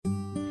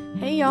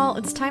Hey y'all,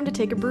 it's time to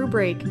take a brew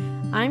break.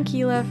 I'm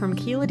Keela from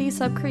Keela D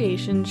Sub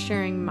Creations,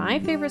 sharing my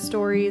favorite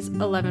stories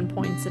 11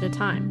 points at a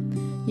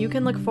time. You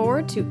can look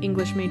forward to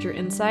English major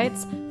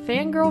insights,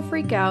 fangirl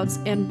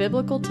freakouts, and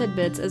biblical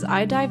tidbits as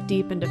I dive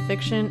deep into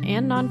fiction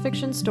and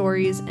nonfiction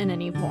stories in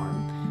any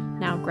form.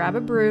 Now grab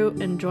a brew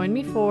and join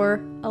me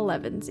for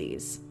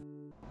 11sies.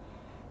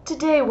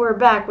 Today we're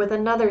back with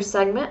another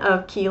segment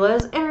of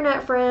Keela's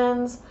Internet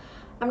Friends.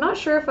 I'm not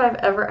sure if I've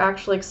ever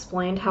actually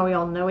explained how we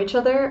all know each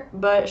other,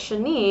 but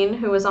Shanine,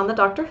 who was on the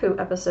Doctor Who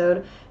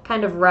episode,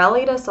 kind of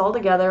rallied us all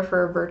together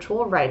for a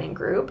virtual writing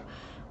group.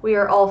 We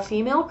are all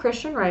female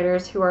Christian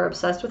writers who are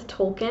obsessed with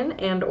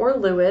Tolkien and or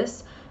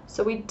Lewis,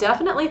 so we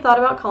definitely thought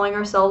about calling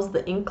ourselves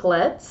the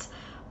Inklets,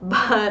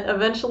 but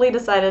eventually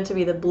decided to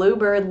be the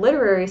Bluebird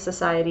Literary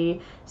Society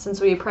since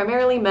we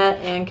primarily met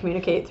and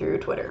communicate through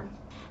Twitter.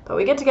 But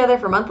we get together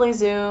for monthly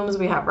Zooms,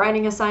 we have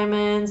writing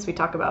assignments, we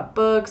talk about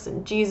books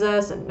and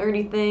Jesus and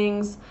nerdy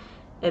things.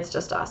 It's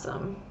just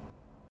awesome.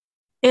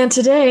 And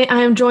today I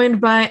am joined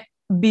by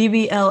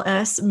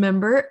BBLS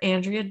member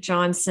Andrea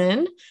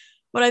Johnson.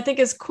 What I think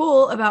is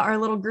cool about our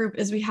little group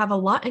is we have a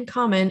lot in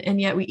common,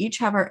 and yet we each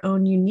have our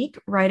own unique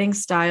writing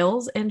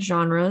styles and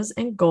genres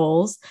and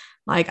goals.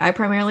 Like, I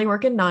primarily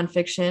work in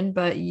nonfiction,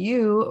 but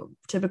you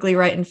typically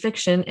write in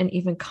fiction and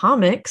even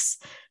comics.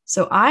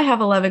 So I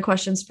have 11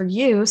 questions for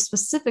you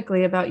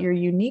specifically about your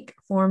unique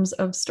forms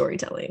of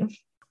storytelling.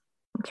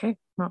 Okay,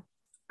 well,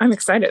 I'm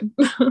excited.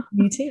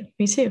 Me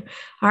too.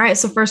 All right,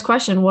 so first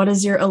question, what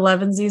is your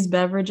 11sies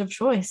beverage of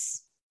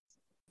choice?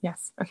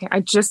 Yes, okay, I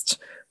just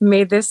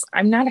made this.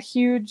 I'm not a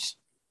huge,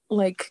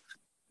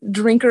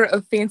 drinker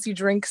of fancy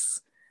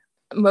drinks.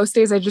 Most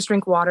days I just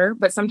drink water,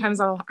 but sometimes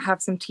I'll have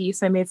some tea.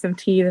 So I made some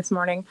tea this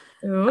morning.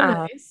 Oh,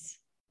 nice.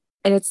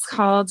 And it's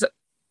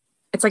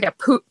like a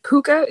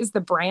Puka is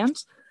the brand.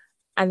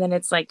 And then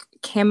it's like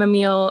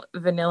chamomile,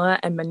 vanilla,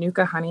 and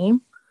manuka honey.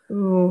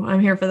 Ooh, I'm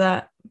here for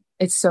that.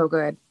 It's so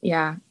good.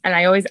 Yeah. And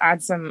I always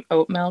add some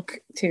oat milk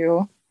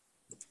too.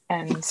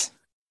 And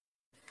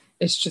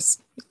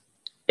it's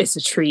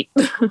a treat.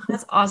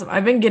 That's awesome.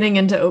 I've been getting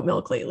into oat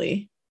milk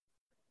lately.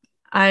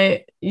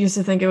 I used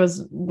to think it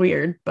was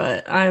weird,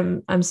 but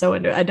I'm so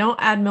into it. I don't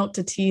add milk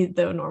to tea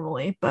though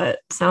normally, but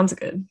sounds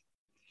good.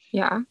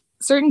 Yeah.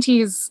 Certain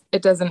teas,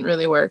 it doesn't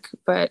really work,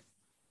 but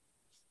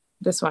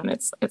this one,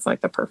 it's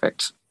like the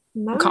perfect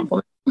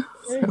compliment.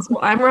 Nice.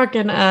 Well, I'm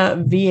rocking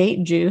a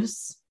V8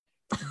 juice.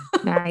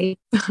 Nice.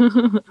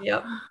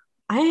 Yep.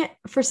 I,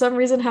 for some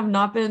reason, have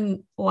not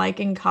been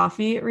liking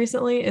coffee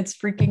recently. It's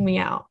freaking me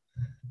out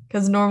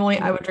because normally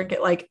I would drink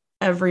it like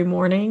every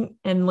morning,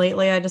 and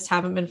lately I just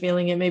haven't been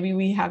feeling it. Maybe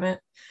we haven't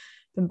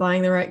been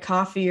buying the right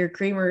coffee or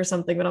creamer or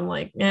something, but I'm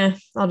like,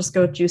 I'll just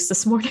go with juice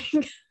this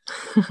morning.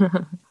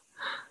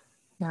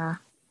 Yeah.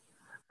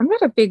 I'm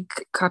not a big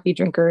coffee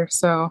drinker,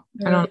 so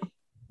really?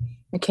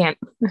 I can't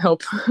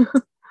help.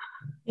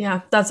 Yeah,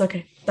 that's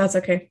okay.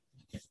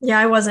 Yeah,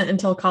 I wasn't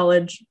until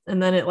college,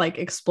 and then it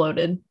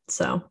exploded.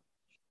 So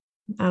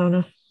I don't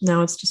know.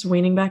 Now it's just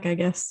waning back, I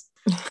guess.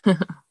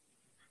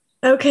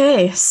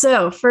 Okay,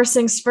 so first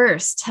things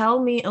first, tell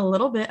me a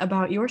little bit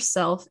about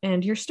yourself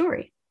and your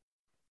story.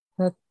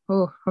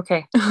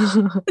 Okay.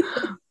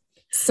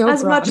 So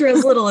as broad. Much or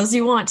as little as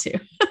you want to.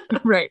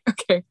 Right.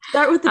 Okay.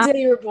 Start with the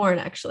day you were born,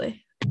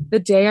 actually. The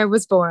day I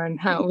was born.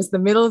 It was the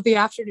middle of the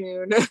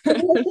afternoon,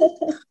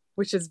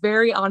 which is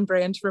very on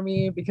brand for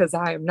me because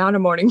I am not a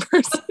morning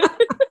person.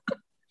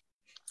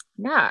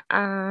 Yeah.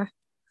 I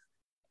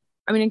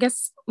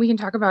guess we can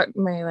talk about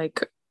my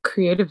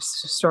creative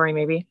story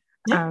maybe.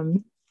 Yeah.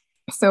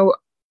 So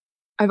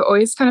I've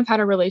always kind of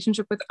had a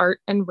relationship with art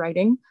and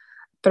writing,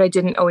 but I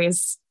didn't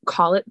always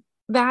call it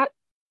that.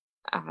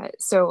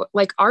 So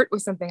art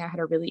was something I had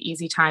a really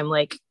easy time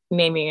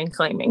naming and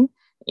claiming.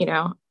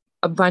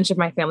 A bunch of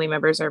my family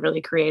members are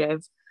really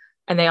creative,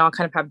 and they all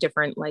kind of have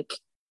different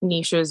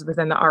niches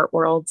within the art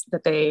world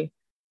that they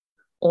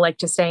like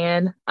to stay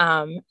in.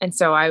 And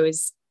so I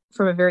was,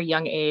 from a very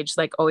young age,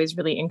 always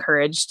really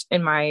encouraged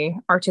in my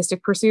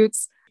artistic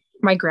pursuits.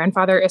 My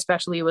grandfather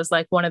especially was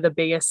one of the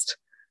biggest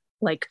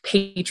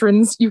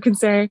patrons, you can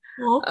say,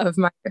 of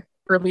my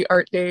early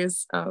art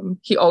days.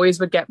 He always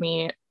would get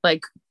me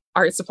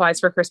art supplies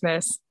for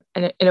Christmas,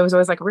 and it was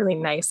always really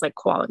nice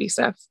quality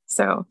stuff.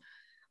 So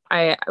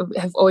I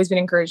have always been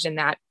encouraged in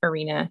that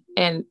arena.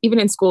 And even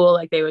in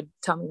school, they would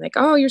tell me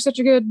oh, you're such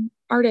a good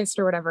artist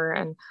or whatever.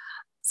 And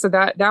so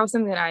that was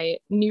something that I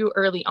knew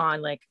early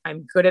on,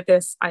 I'm good at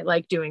this. I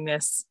like doing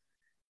this.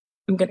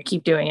 I'm going to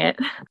keep doing it.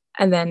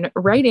 And then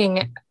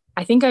writing,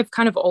 I think I've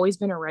kind of always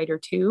been a writer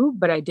too,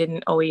 but I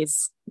didn't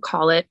always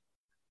call it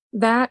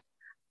that.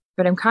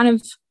 But I'm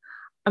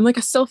like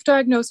a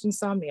self-diagnosed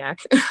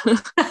insomniac.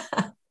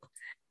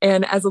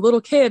 And as a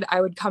little kid,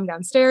 I would come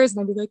downstairs and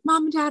I'd be like,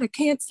 Mom and Dad, I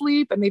can't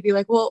sleep. And they'd be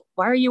like, well,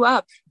 why are you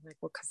up? I'm like,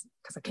 well,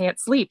 because I can't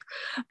sleep.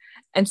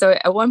 And so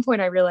at one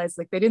point I realized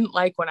they didn't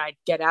like when I'd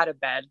get out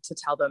of bed to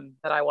tell them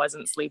that I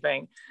wasn't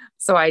sleeping.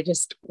 So I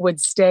just would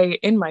stay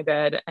in my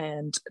bed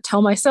and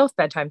tell myself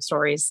bedtime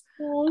stories.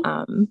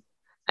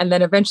 And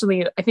then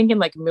eventually, I think in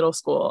like middle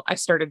school, I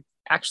started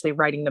actually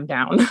writing them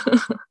down.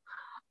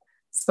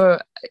 So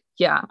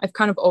yeah, I've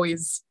kind of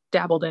always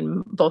dabbled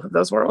in both of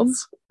those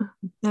worlds.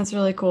 That's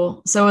really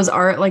cool. So was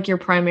art like your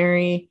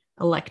primary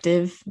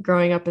elective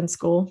growing up in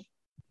school?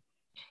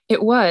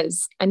 It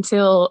was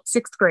until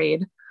sixth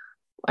grade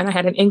when I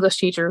had an English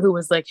teacher who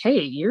was like,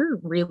 "Hey, you're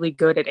really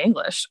good at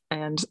English."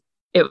 And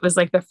it was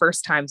like the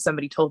first time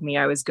somebody told me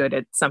I was good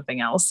at something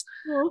else.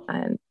 Oh.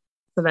 And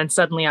so then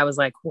suddenly I was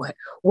like,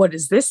 what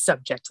is this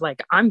subject?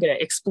 Like, I'm going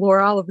to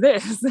explore all of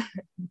this.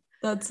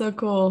 That's so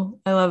cool.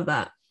 I love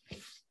that.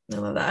 I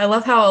love that. I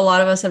love how a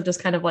lot of us have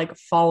just kind of like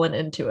fallen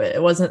into it.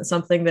 It wasn't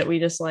something that we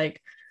just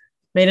like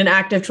made an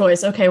active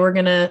choice. Okay, we're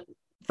going to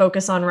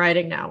focus on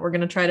writing now. We're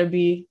going to try to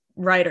be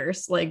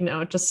writers. Like,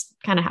 no, it just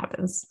kind of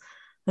happens.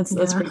 That's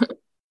pretty cool.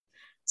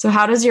 So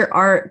how does your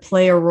art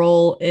play a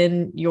role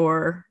in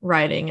your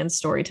writing and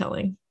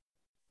storytelling?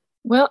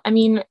 Well, I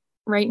mean,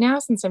 right now,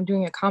 since I'm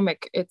doing a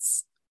comic,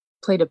 it's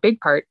played a big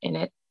part in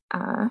it.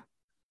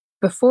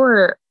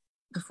 Before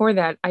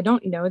that, I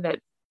don't know that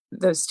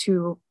those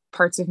two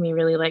parts of me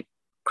really like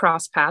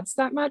cross paths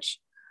that much.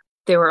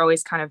 They were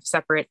always kind of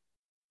separate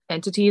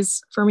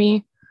entities for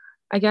me,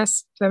 I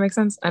guess, if that makes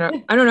sense. I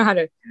don't know how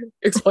to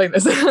explain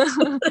this.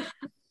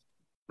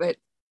 But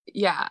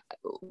yeah,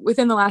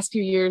 within the last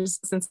few years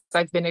since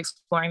I've been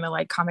exploring the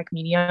like comic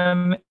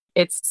medium,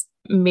 it's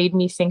made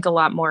me think a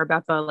lot more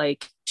about the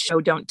like show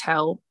don't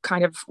tell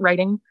kind of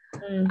writing.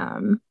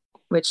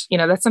 Which, you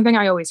know, that's something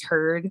I always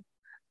heard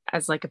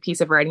as like a piece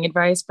of writing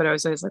advice, but I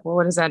was always like, well,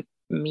 what does that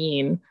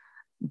mean?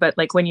 But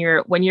like when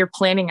you're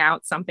planning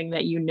out something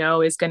that you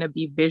know is going to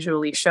be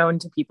visually shown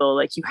to people,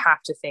 like you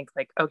have to think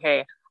like,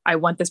 okay, I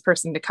want this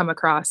person to come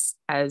across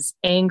as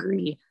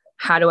angry.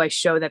 How do I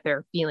show that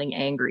they're feeling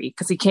angry?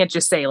 Because you can't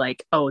just say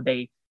like, oh,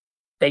 they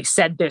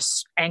said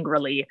this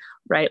angrily,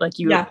 right? Like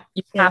you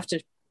have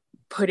to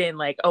put in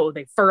like, oh,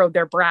 they furrowed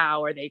their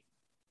brow or they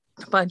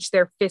punched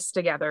their fists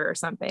together or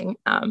something.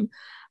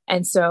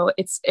 And so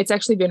it's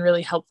actually been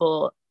really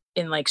helpful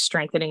in like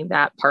strengthening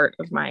that part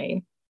of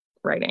my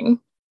writing.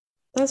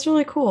 That's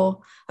really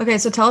cool. Okay,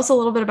 so tell us a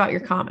little bit about your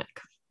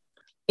comic.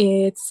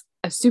 It's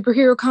a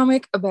superhero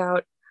comic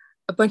about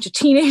a bunch of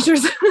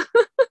teenagers.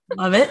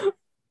 Love it.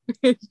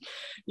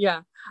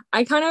 Yeah,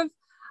 I kind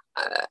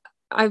of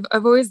I've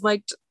always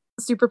liked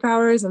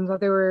superpowers and thought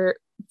they were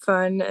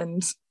fun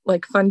and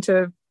like fun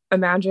to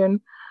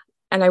imagine.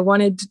 And I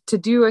wanted to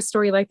do a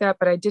story like that,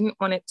 but I didn't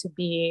want it to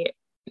be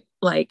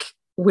like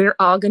we're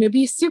all going to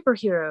be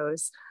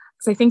superheroes,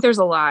 because I think there's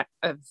a lot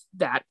of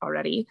that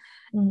already.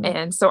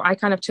 And so I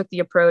kind of took the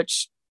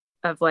approach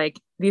of like,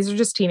 these are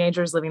just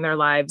teenagers living their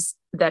lives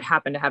that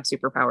happen to have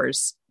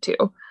superpowers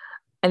too.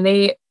 And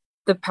the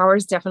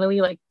powers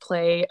definitely like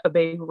play a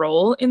big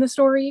role in the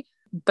story,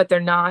 but they're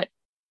not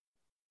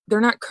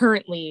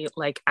currently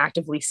like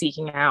actively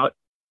seeking out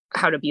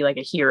how to be like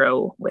a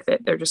hero with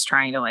it. They're just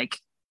trying to like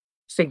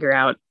figure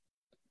out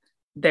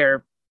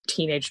their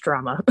teenage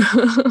drama.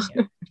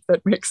 If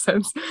that makes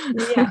sense.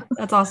 Yeah,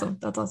 that's awesome.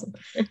 That's awesome.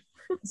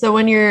 So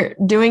when you're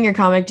doing your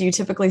comic, do you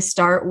typically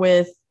start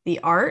with the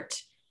art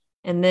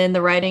and then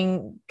the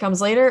writing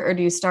comes later, or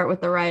do you start with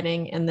the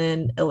writing and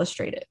then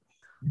illustrate it?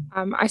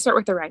 I start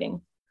with the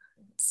writing.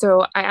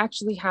 So I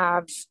actually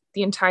have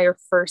the entire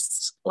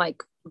first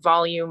like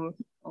volume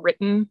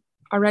written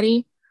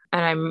already,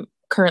 and I'm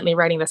currently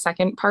writing the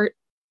second part,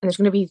 and there's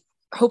going to be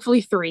hopefully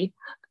 3.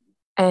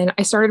 And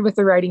I started with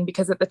the writing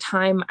because at the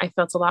time I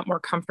felt a lot more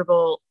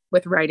comfortable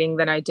with writing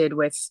than I did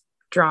with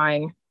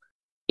drawing.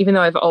 Even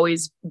though I've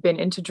always been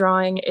into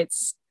drawing,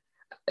 it's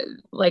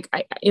like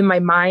in my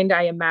mind,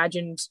 I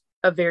imagined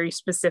a very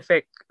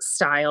specific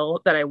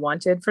style that I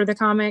wanted for the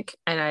comic.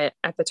 And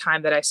at the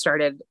time that I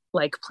started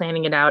like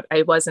planning it out,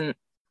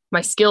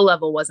 my skill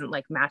level wasn't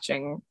like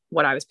matching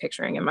what I was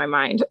picturing in my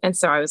mind. And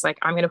so I was like,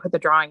 I'm going to put the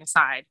drawing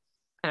aside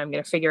and I'm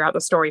going to figure out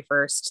the story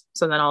first.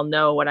 So then I'll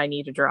know what I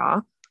need to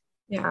draw.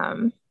 Yeah.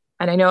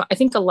 And I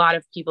think a lot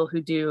of people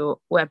who do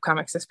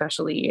webcomics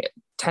especially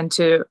tend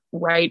to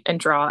write and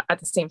draw at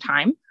the same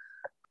time.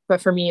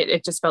 But for me,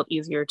 it just felt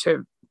easier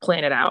to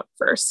plan it out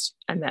first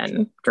and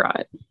then draw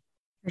it.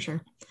 For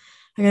sure.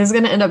 Okay, this is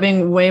going to end up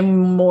being way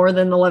more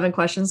than 11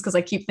 questions because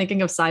I keep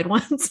thinking of side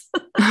ones.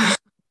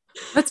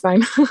 That's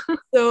fine.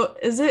 So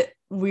is it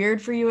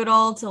weird for you at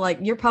all to like,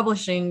 you're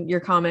publishing your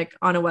comic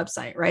on a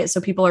website, right?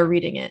 So people are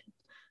reading it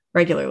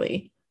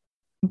regularly,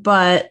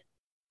 but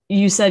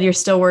you said you're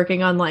still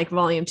working on like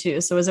volume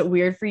 2. So is it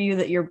weird for you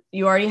that you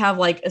already have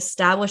like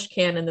established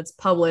canon that's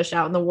published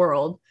out in the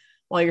world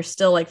while you're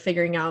still like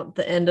figuring out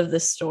the end of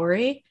this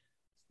story?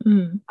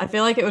 I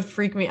feel like it would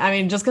freak me. I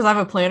mean, just because I'm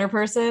a planner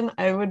person,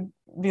 I would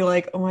be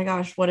like, oh my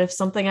gosh, what if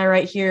something I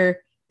write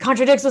here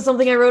contradicts with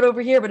something I wrote over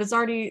here, but it's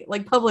already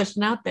like published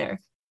and out there?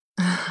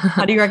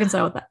 How do you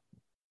reconcile with that?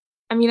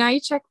 I mean, I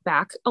check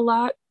back a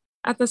lot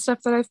at the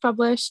stuff that I've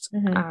published.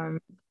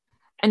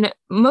 And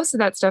most of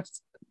that stuff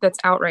that's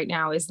out right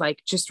now is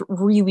like just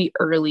really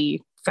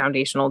early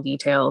foundational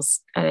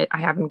details. And I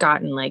haven't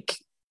gotten like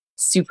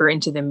super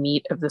into the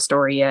meat of the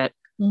story yet.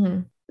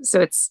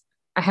 So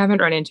I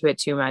haven't run into it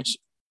too much.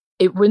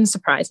 it wouldn't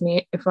surprise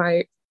me if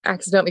I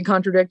accidentally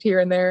contradict here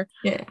and there.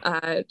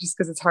 Yeah. Just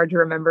because it's hard to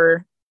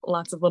remember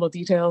lots of little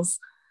details.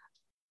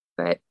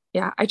 But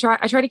yeah, I try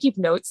to keep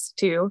notes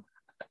too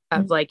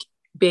of like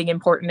big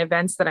important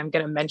events that I'm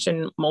going to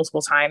mention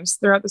multiple times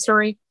throughout the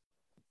story.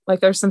 Like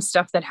there's some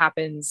stuff that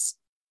happens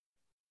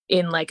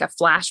in like a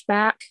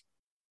flashback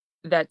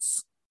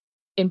that's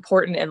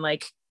important and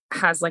like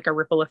has like a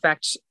ripple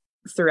effect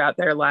throughout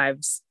their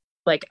lives,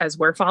 like as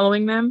we're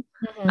following them.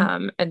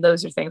 And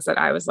those are things that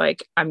I was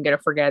like, I'm going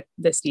to forget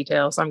this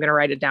detail, so I'm going to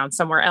write it down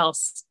somewhere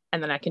else.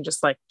 And then I can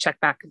just like check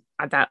back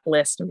at that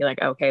list and be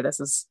like, okay, this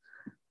is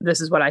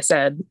what I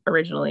said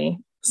originally.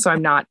 So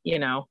I'm not,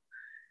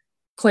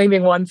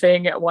 claiming one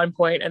thing at one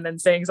point and then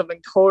saying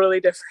something totally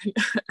different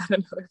at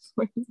another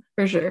point.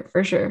 For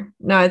sure.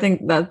 No, I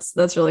think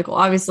that's really cool.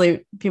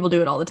 Obviously, people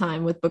do it all the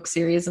time with book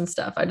series and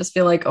stuff. I just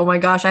feel like, oh my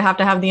gosh, I have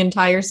to have the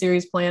entire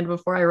series planned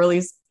before I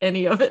release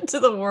any of it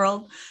to the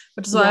world,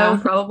 which is why I will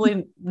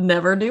probably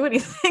never do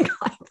anything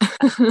like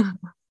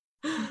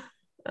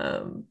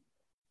that.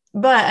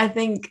 But I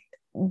think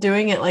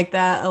doing it like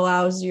that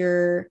allows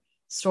your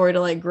story to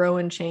like grow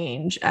and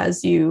change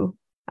as you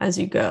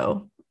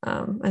go.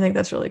 I think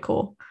that's really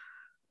cool.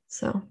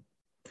 So,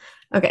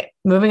 okay,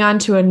 moving on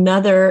to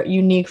another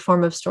unique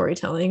form of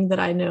storytelling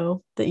that I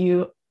know that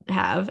you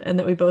have and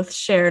that we both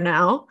share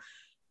now.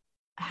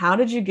 How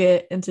did you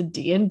get into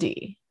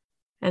D&D,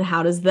 and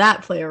how does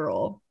that play a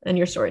role in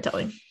your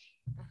storytelling?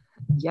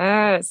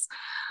 Yes.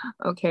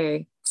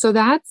 Okay. So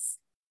that's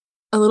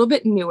a little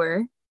bit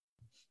newer.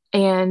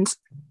 And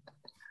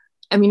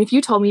I mean, if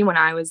you told me when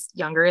I was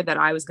younger that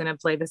I was going to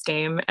play this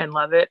game and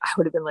love it, I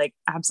would have been like,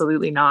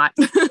 absolutely not.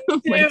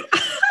 Like,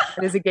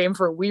 it is a game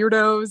for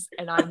weirdos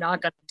and I'm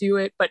not going to do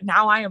it. But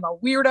now I am a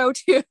weirdo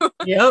too.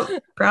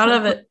 Yep. Proud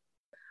of it.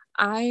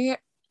 I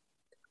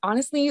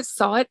honestly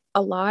saw it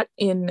a lot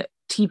in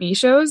TV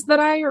shows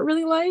that I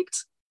really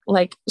liked.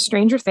 Like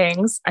Stranger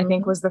Things, I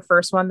think was the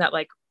first one that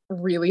like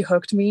really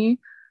hooked me.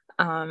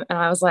 And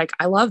I was like,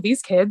 I love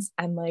these kids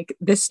and like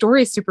this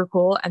story is super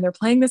cool and they're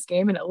playing this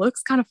game and it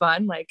looks kind of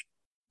fun. Like,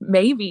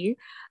 maybe.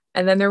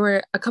 And then there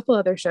were a couple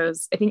other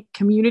shows. I think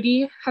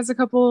Community has a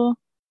couple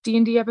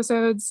D&D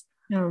episodes.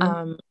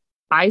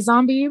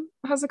 iZombie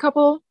has a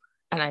couple,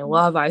 and I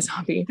love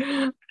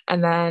iZombie.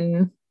 And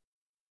then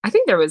I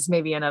think there was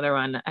maybe another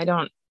one. I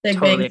don't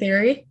Big Bang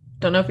Theory.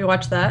 Don't know if you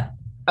watched that.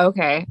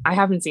 Okay, I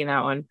haven't seen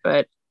that one,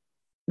 but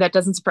that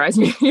doesn't surprise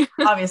me.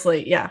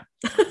 Obviously, yeah.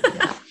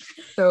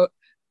 So,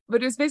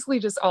 but it was basically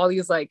just all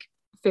these like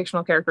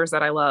fictional characters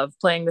that I love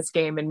playing this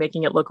game and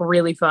making it look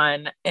really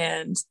fun.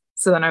 And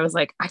so then I was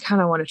like, I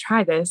kind of want to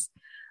try this.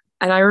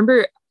 And I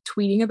remember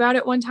tweeting about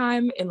it one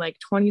time in like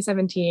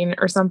 2017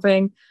 or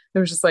something. It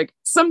was just like,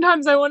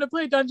 sometimes I want to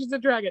play Dungeons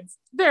and Dragons.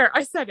 There,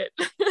 I said it.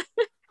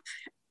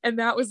 And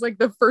that was like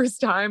the first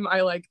time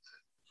I like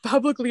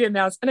publicly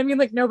announced. And I mean,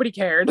 like nobody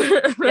cared.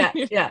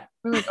 Right? Yeah.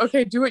 I'm like,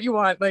 okay, do what you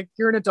want. Like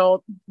you're an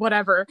adult,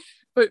 whatever.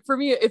 But for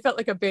me, it felt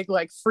like a big,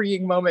 like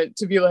freeing moment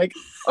to be like,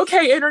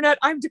 okay, internet,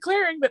 I'm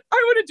declaring that I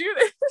want to do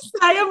this.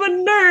 I am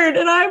a nerd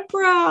and I'm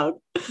proud.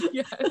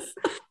 Yes.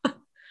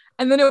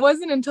 And then it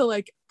wasn't until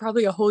like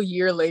probably a whole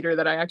year later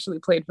that I actually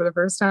played for the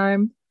first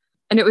time.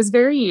 And it was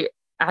very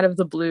out of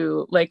the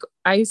blue. Like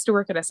I used to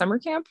work at a summer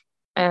camp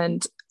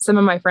and some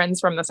of my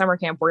friends from the summer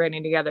camp were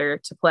getting together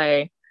to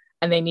play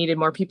and they needed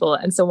more people.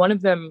 And so one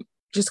of them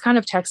just kind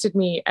of texted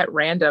me at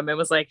random and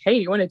was like, hey,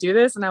 you want to do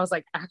this? And I was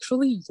like,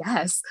 actually,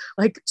 yes,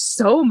 like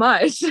so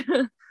much.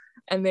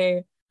 And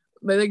they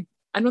like,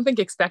 I don't think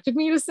expected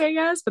me to say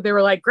yes, but they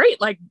were like, great,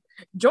 like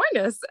join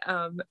us.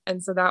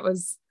 And so that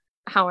was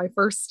how I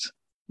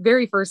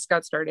very first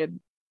got started.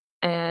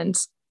 And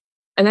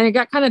then it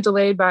got kind of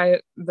delayed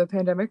by the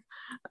pandemic,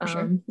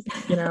 Sure.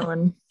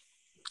 And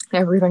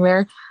everything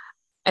there.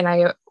 And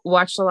I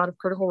watched a lot of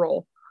Critical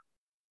Role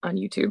on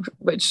YouTube,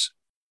 which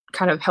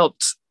kind of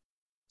helped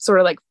sort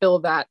of like fill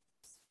that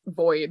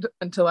void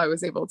until I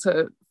was able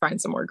to find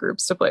some more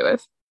groups to play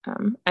with.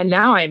 And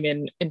now I'm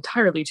in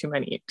entirely too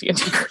many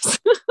D&D groups,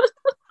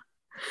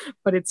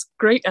 but it's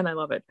great and I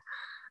love it.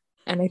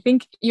 And I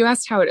think you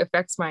asked how it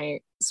affects my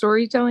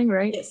storytelling,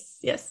 right?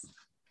 Yes.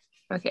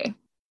 Okay.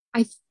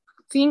 I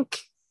think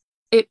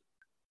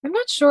I'm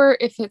not sure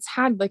if it's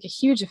had like a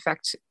huge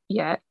effect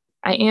yet.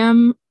 I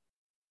am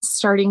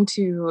starting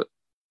to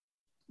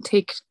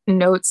take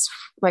notes,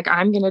 like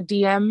I'm going to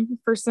DM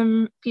for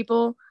some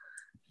people.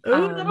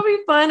 Oh, that'll be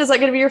fun. Is that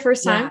going to be your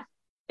first time? Yeah,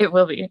 it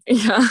will be.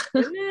 Yeah.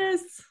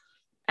 Goodness.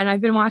 And I've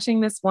been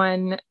watching this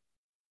one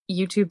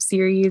YouTube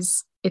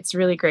series. It's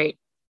really great.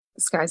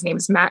 This guy's name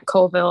is Matt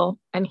Colville,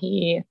 and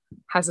he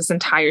has this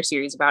entire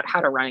series about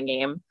how to run a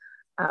game.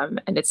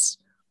 And it's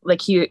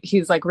like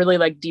he's like really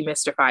like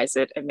demystifies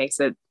it and makes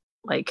it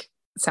like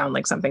sound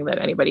like something that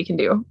anybody can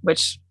do,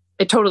 which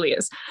it totally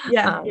is.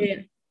 Yeah.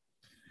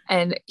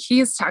 And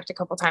he's talked a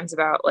couple times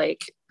about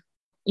like,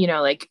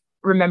 like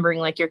remembering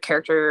like your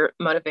character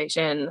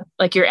motivation,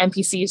 like your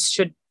NPCs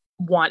should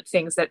want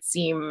things that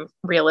seem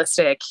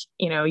realistic.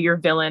 Your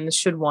villains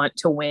should want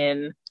to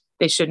win.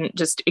 They shouldn't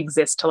just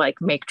exist to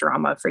like make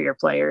drama for your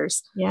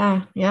players.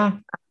 Yeah.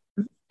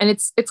 and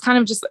it's kind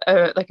of just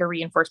like a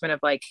reinforcement of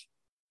like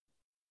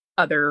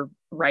other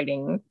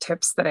writing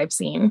tips that I've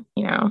seen,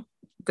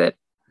 that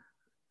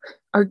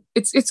are,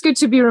 it's good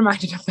to be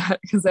reminded of that,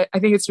 because I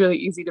think it's really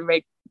easy to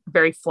make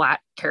very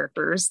flat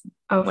characters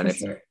when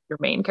it's your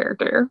main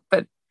character.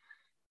 But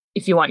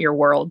if you want your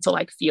world to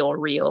like feel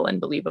real and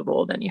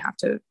believable, then you have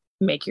to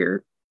make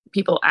your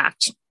people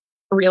act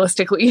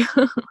realistically.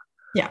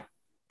 Yeah,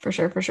 for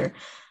sure.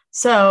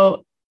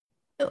 So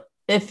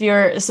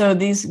so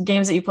these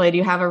games that you play, do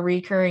you have a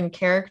recurring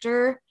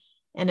character?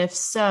 And if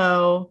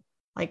so,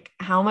 like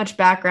how much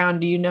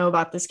background do you know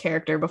about this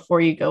character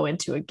before you go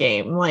into a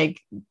game?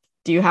 Like,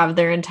 do you have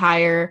their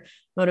entire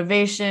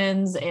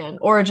motivations and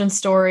origin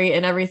story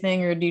and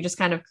everything, or do you just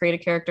kind of create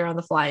a character on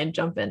the fly and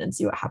jump in and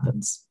see what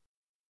happens?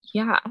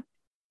 Yeah,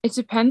 it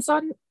depends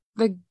on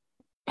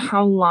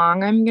how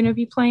long I'm going to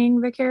be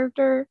playing the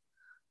character.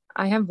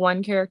 I have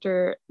one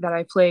character that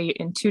I play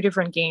in 2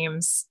 different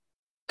games,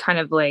 kind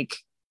of like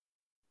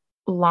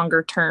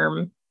longer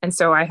term, and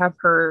so I have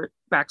her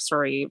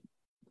backstory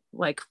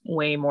like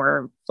way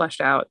more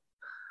fleshed out.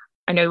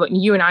 I know when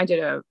you and I did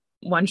a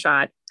one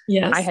shot,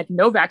 yes, I had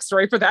no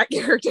backstory for that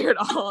character at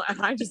all,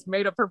 and I just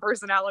made up her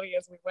personality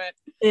as we went.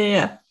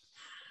 Yeah.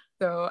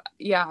 So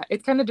yeah,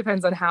 it kind of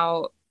depends on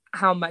how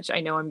much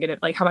I know I'm gonna,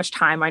 like how much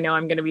time I know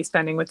I'm gonna be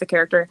spending with the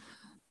character.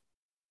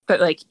 But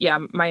like, yeah,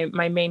 my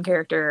main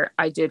character,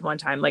 I did one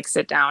time like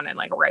sit down and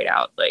like write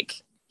out like,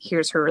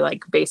 here's her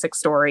like basic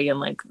story and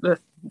like the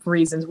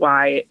reasons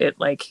why it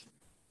like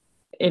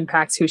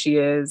impacts who she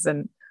is.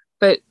 And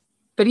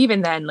but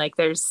even then, like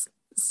there's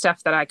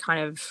stuff that I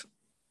kind of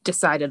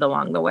decided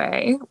along the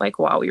way, like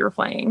while we were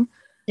playing.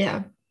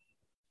 Yeah.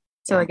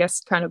 So I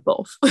guess kind of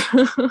both.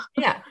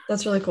 Yeah,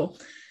 that's really cool.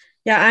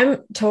 Yeah,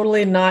 I'm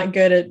totally not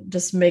good at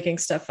just making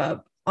stuff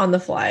up on the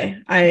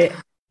fly.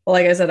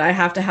 Like I said, I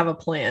have to have a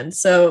plan.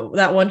 So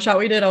that one shot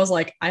we did, I was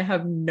like, I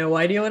have no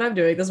idea what I'm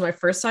doing. This is my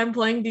first time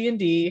playing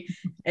D&D,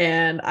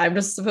 and I'm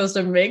just supposed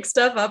to make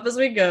stuff up as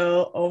we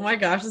go. Oh my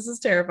gosh, this is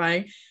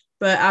terrifying.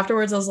 But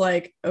afterwards I was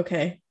like,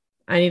 okay,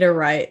 I need to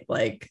write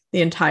like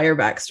the entire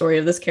backstory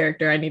of this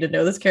character. I need to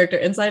know this character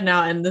inside and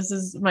out, and this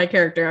is my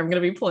character I'm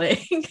going to be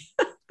playing.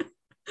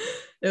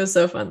 It was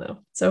so fun though.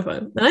 So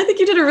fun. And I think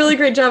you did a really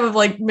great job of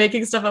like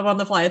making stuff up on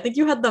the fly. I think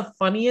you had the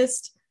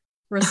funniest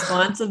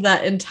response of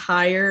that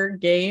entire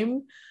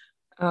game.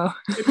 Oh,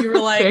 if you were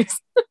like,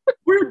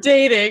 we're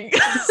dating.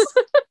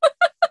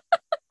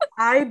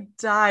 I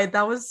died.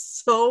 That was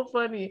so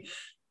funny.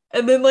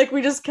 And then like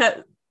we just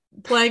kept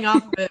playing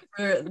off of it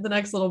for the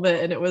next little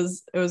bit, and it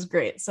was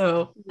great.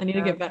 So I need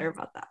to get better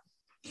about that.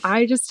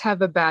 I just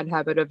have a bad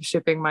habit of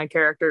shipping my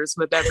characters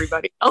with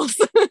everybody else.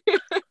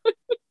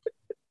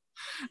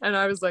 And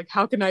I was like,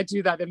 how can I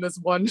do that in this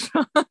one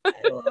shot? I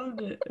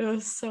loved it. It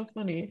was so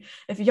funny.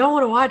 If y'all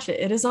want to watch it,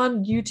 it is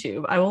on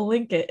YouTube. I will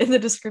link it in the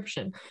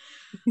description.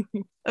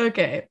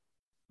 Okay.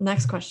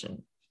 Next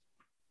question.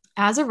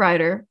 As a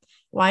writer,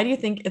 why do you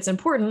think it's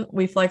important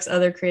we flex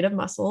other creative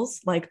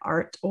muscles like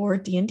art or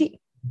D&D?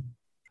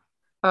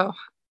 Oh,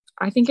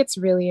 I think it's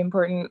really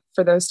important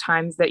for those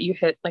times that you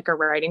hit like a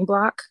writing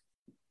block,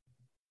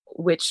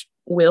 which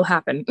will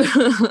happen.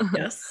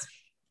 Yes.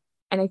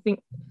 And I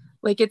think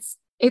like it's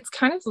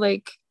kind of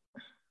like,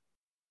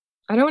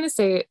 I don't want to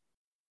say,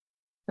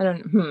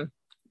 I'm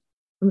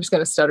just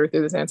going to stutter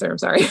through this answer. I'm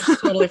sorry.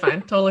 Totally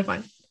fine. Totally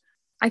fine.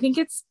 I think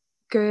it's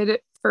good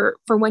for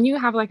when you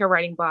have like a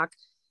writing block,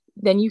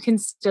 then you can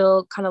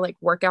still kind of like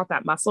work out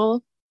that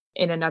muscle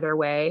in another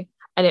way.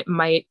 And it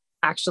might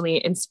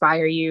actually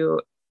inspire you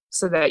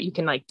so that you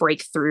can like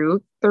break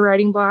through the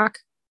writing block.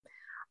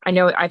 I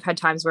know I've had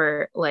times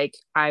where like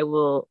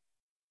I'll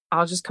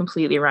just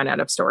completely run out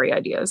of story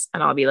ideas,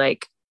 and I'll be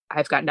like,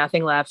 I've got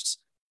nothing left.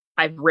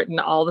 I've written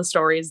all the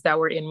stories that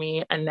were in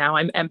me, and now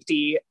I'm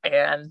empty,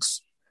 and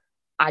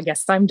I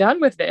guess I'm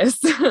done with this.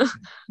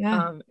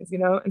 Yeah.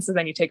 And so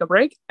then you take a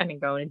break and you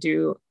go and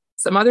do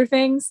some other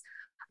things,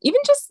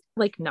 even just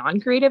like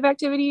non-creative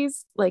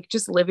activities, like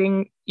just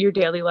living your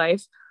daily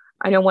life.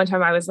 I know one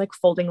time I was like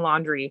folding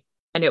laundry,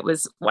 and it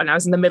was when I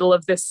was in the middle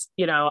of this,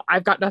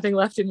 I've got nothing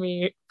left in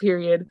me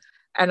period.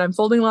 And I'm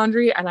folding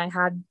laundry, and I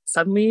had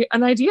suddenly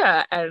an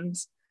idea, and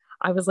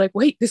I was like,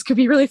 wait, this could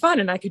be really fun.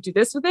 And I could do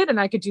this with it, and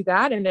I could do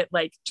that. And it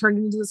like turned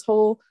into this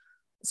whole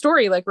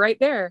story, like right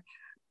there.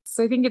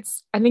 So I think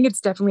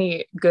it's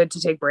definitely good to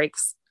take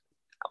breaks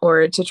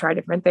or to try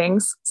different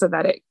things so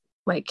that it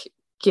like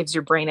gives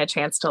your brain a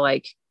chance to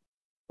like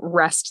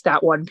rest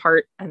that one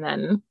part. And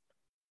then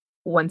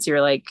once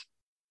you're like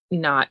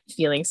not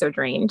feeling so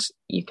drained,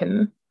 you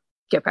can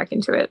get back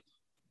into it.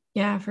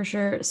 Yeah, for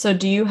sure. So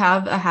do you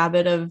have a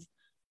habit of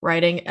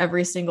writing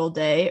every single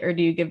day, or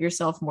do you give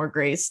yourself more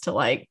grace to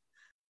like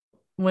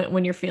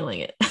when you're feeling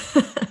it?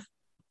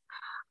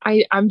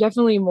 I'm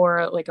definitely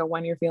more like a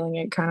when you're feeling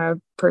it kind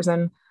of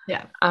person.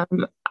 Yeah.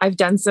 I've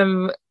done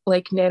some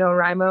like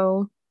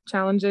NaNoWriMo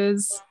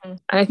challenges. Mm-hmm.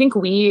 And I think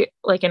we,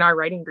 like in our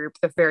writing group,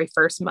 the very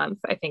first month,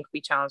 I think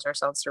we challenged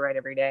ourselves to write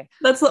every day.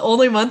 That's the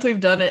only month we've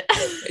done it.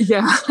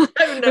 Yeah.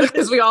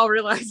 Because we all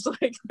realized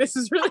like this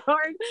is really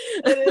hard.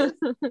 It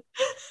is.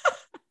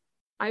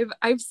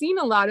 I've seen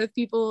a lot of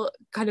people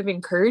kind of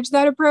encourage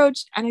that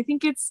approach, and I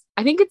think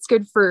it's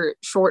good for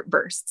short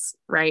bursts,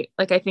 right?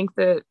 Like I think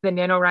the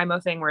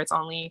NaNoWriMo thing where it's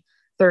only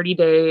 30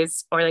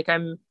 days, or like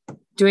I'm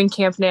doing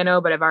Camp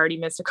Nano, but I've already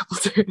missed a couple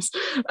days.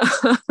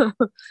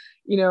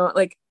 You know,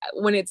 like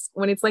when it's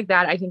like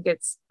that, I think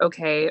it's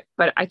okay,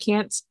 but I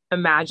can't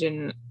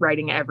imagine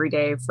writing every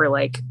day for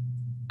like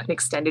an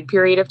extended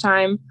period of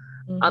time,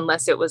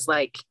 unless it was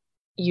like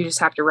you just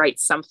have to write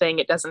something.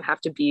 It doesn't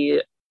have to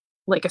be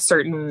like a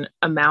certain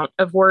amount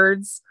of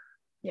words.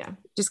 Yeah.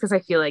 Just because I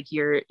feel like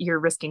you're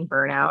risking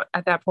burnout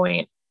at that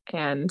point.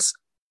 And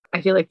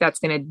I feel like that's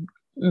going to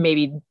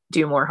maybe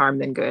do more harm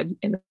than good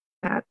in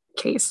that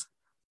case.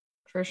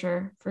 For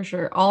sure. For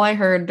sure. All I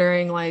heard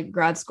during like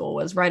grad school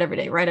was write every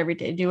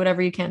day, do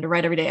whatever you can to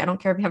write every day. I don't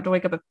care if you have to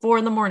wake up at 4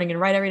 a.m. and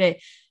write every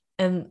day.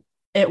 And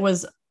it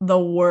was the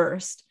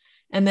worst.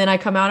 And then I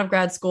come out of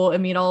grad school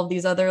and meet all of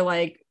these other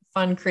like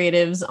fun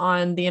creatives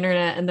on the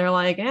internet. And they're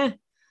like,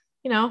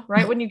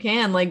 write when you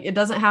can. Like it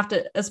doesn't have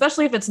to,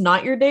 especially if it's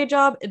not your day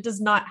job, it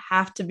does not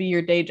have to be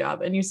your day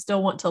job and you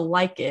still want to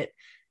like it.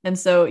 And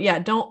so, yeah,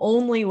 don't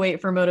only wait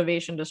for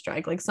motivation to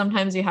strike. Like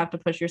sometimes you have to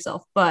push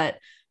yourself, but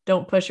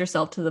don't push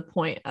yourself to the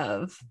point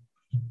of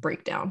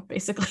breakdown,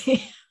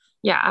 basically.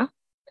 Yeah.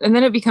 And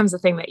then it becomes a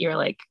thing that you're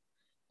like,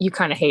 you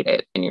kind of hate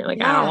it and you're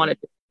like, I don't want to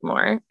do it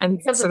more.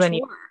 And so then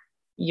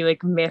you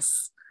like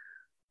miss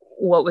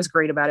what was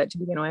great about it to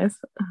begin with.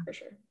 For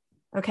sure.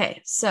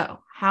 Okay. So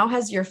how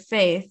has your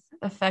faith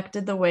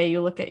affected the way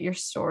you look at your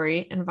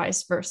story and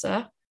vice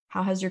versa?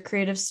 How has your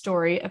creative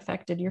story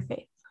affected your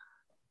faith?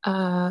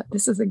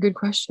 This is a good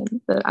question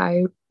that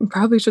I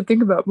probably should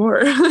think about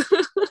more.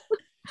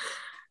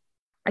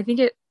 I think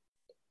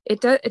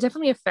it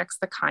definitely affects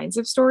the kinds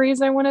of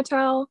stories I want to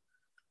tell.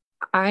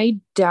 I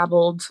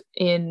dabbled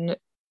in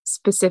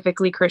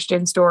specifically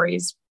Christian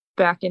stories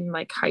back in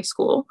like high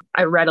school.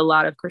 I read a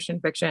lot of Christian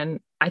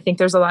fiction. I think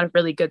there's a lot of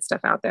really good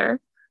stuff out there.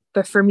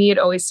 But for me, it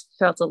always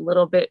felt a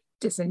little bit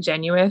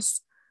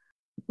disingenuous.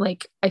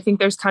 Like, I think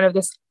there's kind of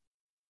this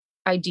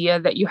idea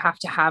that you have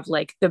to have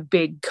like the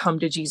big come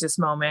to Jesus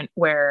moment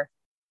where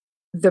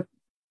the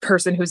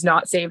person who's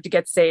not saved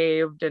gets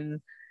saved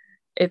and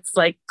it's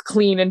like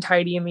clean and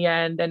tidy in the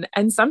end.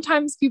 And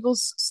sometimes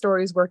people's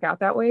stories work out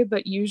that way,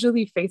 but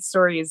usually faith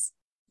stories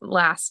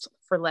last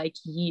for like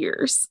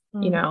years,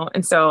 you know?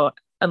 And so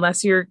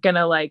unless you're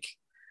gonna like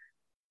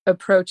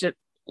approach it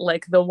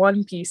like the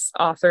One Piece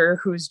author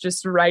who's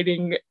just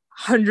writing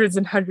hundreds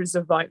and hundreds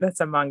of volumes,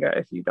 that's a manga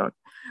if you don't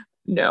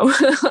know.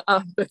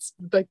 That's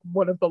like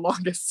one of the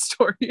longest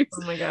stories.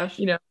 Oh my gosh.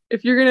 You know,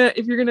 if you're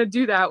gonna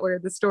do that where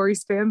the story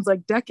spans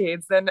like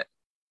decades, then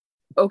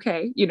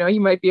okay, you know, you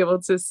might be able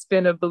to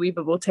spin a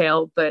believable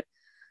tale, but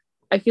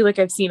I feel like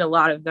I've seen a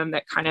lot of them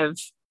that kind of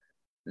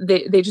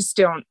they just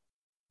don't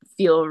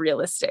feel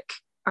realistic,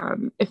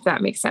 if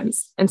that makes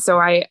sense. And so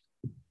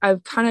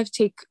I've kind of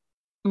take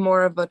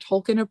more of a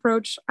Tolkien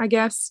approach, I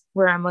guess,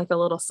 where I'm like a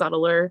little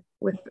subtler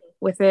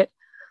with it,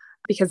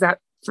 because that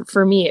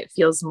for me it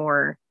feels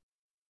more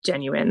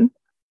genuine.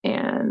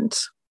 And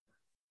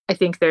I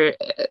think there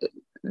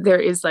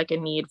is like a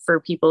need for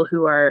people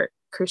who are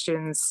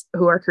Christians,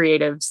 who are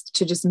creatives,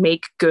 to just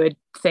make good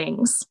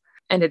things.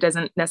 And it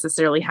doesn't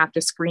necessarily have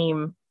to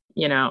scream,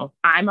 you know,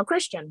 I'm a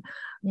Christian,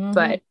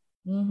 but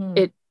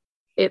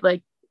it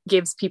like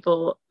gives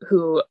people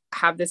who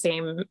have the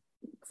same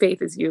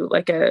faith as you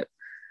like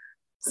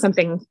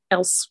something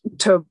else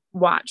to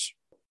watch,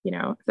 you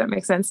know, if that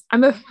makes sense.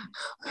 I'm a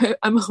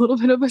little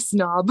bit of a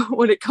snob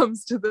when it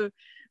comes to the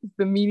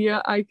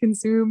media I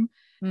consume.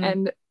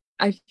 And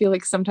I feel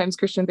like sometimes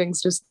Christian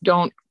things just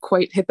don't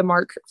quite hit the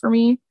mark for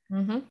me.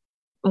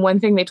 One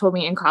thing they told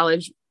me in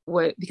college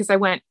was, because I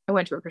went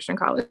to a Christian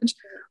college,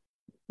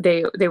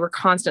 they were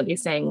constantly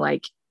saying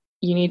like,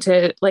 you need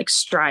to like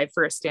strive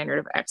for a standard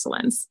of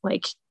excellence.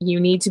 Like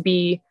you need to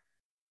be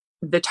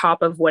the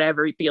top of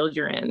whatever field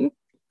you're in,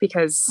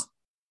 because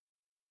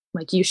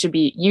like you should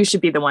be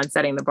the one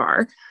setting the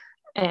bar.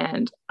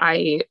 And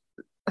I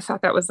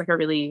thought that was like a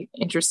really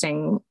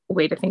interesting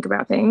way to think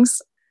about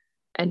things.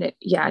 And it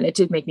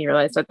did make me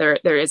realize that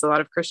there is a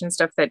lot of Christian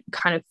stuff that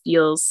kind of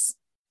feels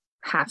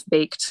half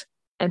baked.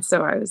 And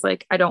so I was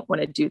like, I don't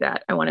want to do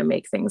that. I want to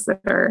make things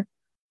that are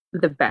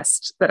the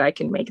best that I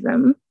can make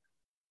them.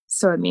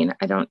 So, I mean,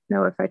 I don't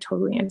know if I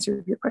totally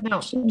answered your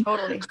question. No,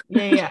 totally.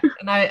 Yeah.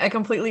 And I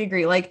completely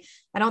agree. Like,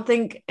 I don't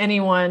think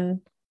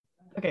anyone,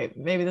 okay,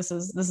 maybe this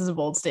is a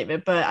bold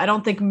statement, but I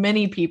don't think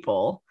many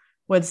people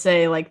would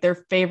say like their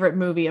favorite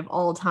movie of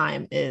all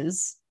time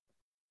is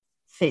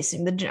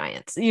Facing the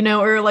Giants, you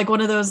know, or like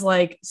one of those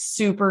like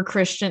super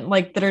Christian,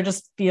 like that are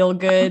just feel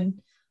good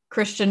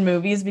Christian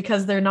movies,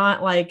 because they're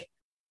not like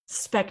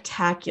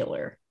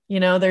spectacular, you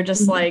know, they're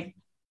just like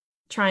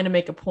trying to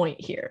make a point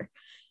here.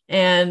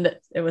 And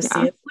it was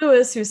C.S.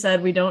 Lewis who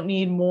said, we don't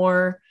need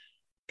more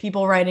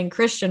people writing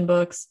Christian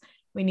books.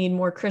 We need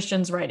more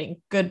Christians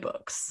writing good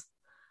books.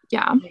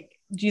 Yeah. Like,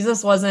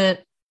 Jesus wasn't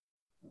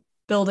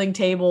building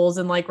tables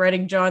and like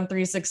writing John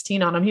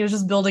 3:16 on them. He was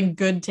just building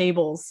good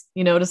tables,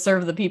 you know, to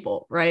serve the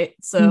people. Right.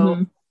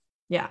 So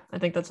Yeah, I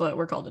think that's what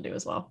we're called to do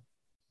as well.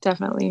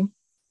 Definitely.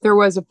 There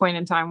was a point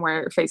in time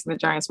where Facing the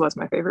Giants was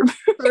my favorite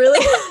movie.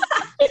 Really?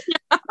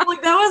 Yeah.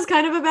 Like that was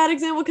kind of a bad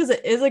example because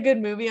it is a good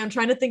movie. I'm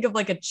trying to think of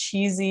like a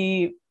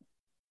cheesy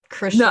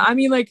Christian. No, I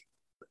mean, like,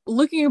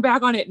 looking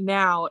back on it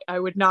now, I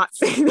would not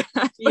say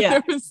that. Yeah.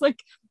 It was like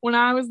when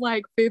I was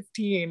like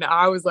 15,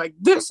 I was like,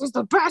 this is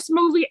the best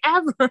movie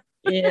ever.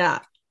 Yeah.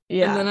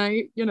 Yeah. And then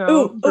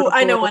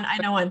I know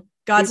one.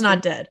 God's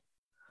Not Dead.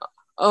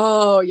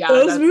 Oh yeah.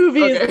 Those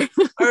movies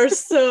are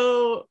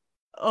so,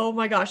 oh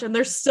my gosh. And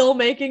they're still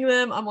making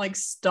them. I'm like,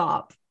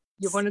 stop.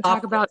 You want to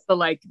talk about the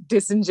like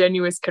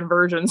disingenuous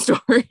conversion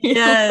story?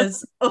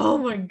 Yes. Oh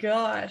my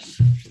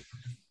gosh.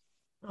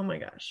 Oh my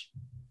gosh.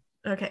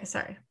 Okay,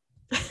 sorry.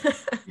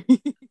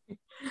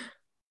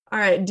 All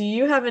right. Do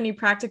you have any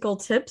practical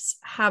tips,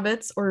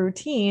 habits, or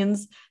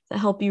routines that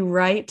help you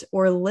write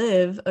or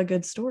live a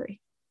good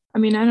story? I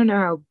mean, I don't know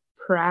how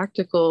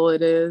practical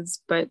it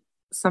is, but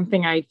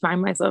something I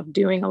find myself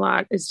doing a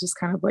lot is just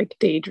kind of like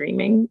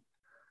daydreaming.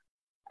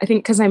 I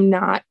think because I'm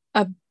not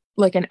an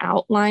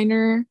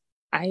outliner,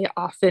 I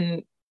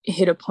often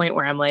hit a point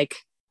where I'm like,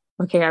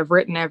 okay, I've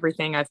written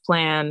everything I've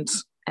planned,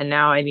 and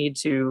now I need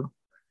to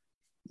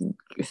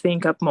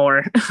think up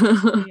more.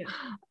 Yeah.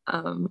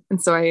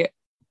 And so I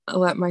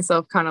let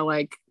myself kind of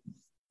like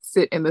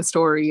sit in the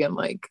story and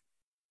like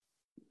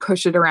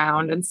push it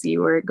around and see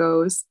where it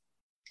goes.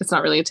 It's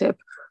not really a tip.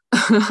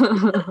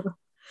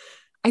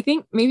 I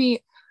think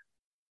maybe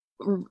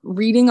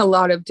reading a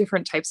lot of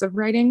different types of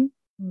writing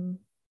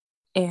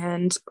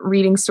and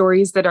reading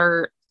stories that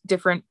are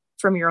different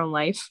from your own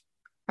life,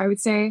 I would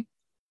say,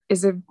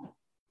 is a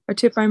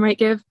tip I might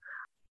give.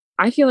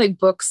 I feel like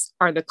books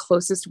are the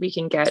closest we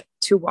can get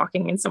to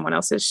walking in someone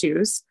else's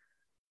shoes.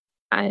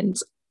 And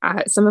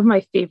some of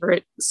my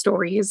favorite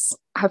stories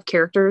have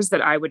characters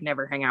that I would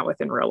never hang out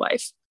with in real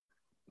life.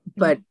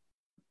 But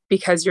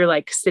because you're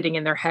like sitting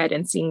in their head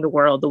and seeing the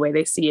world the way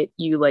they see it,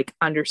 you like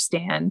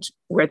understand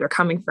where they're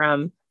coming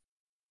from.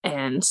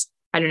 And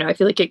I don't know, I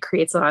feel like it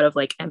creates a lot of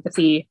like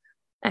empathy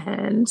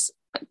and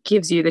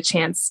gives you the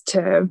chance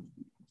to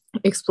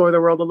explore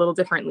the world a little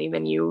differently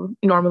than you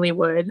normally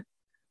would.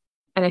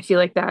 And I feel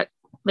like that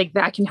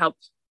can help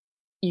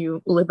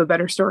you live a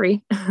better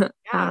story.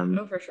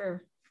 Yeah, for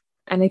sure.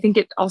 And I think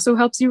it also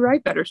helps you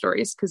write better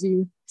stories because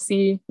you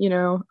see,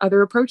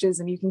 other approaches,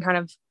 and you can kind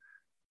of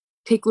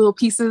take little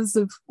pieces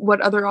of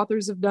what other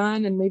authors have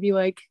done and maybe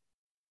like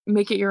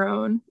make it your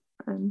own.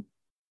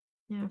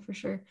 Yeah, for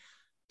sure.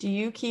 Do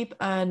you keep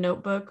a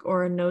notebook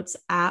or a notes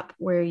app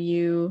where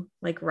you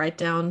like write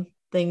down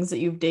things that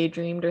you've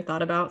daydreamed or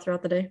thought about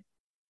throughout the day?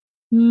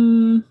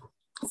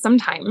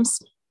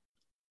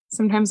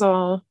 Sometimes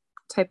I'll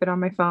type it on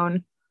my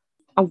phone.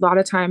 A lot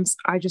of times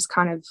I just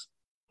kind of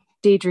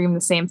daydream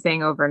the same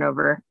thing over and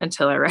over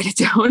until I write it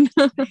down.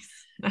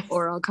 Nice.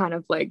 Or I'll kind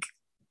of like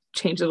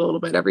change it a little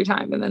bit every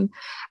time. And then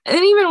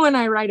even when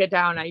I write it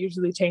down, I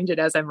usually change it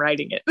as I'm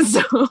writing it.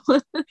 So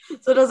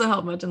it doesn't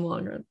help much in the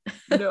long run.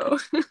 No.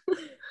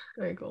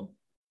 Very cool.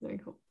 Very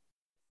cool.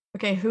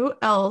 Okay. Who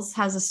else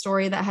has a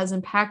story that has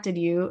impacted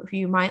you who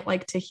you might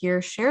like to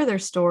hear share their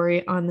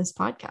story on this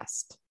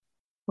podcast?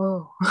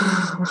 Oh,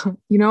 I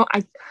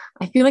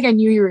feel like I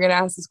knew you were going to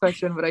ask this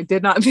question, but I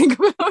did not think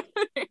about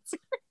an answer.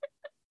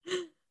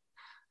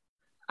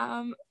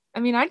 I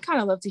mean, I'd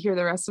kind of love to hear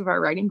the rest of our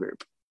writing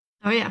group.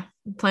 Oh yeah.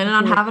 Planning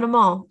on having them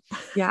all.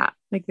 Yeah.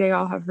 Like they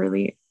all have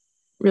really,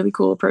 really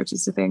cool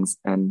approaches to things.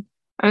 And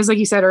I was, like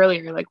you said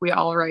earlier, like we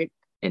all write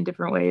in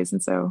different ways.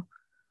 And so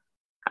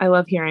I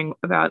love hearing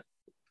about,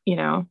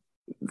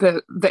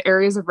 the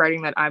areas of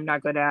writing that I'm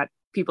not good at,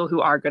 people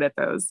who are good at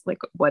those, like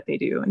what they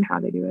do and how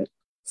they do it.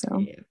 So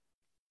yeah,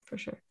 for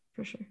sure.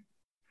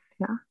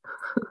 Yeah.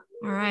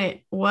 All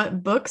right.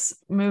 What books,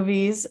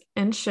 movies,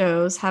 and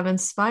shows have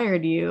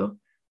inspired you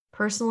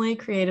personally,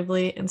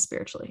 creatively, and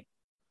spiritually?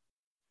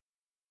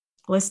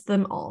 List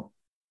them all.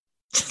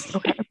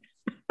 Okay.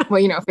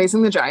 Well,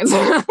 Facing the Giants.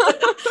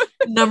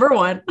 Number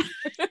one.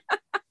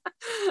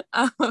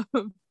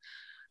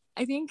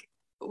 I think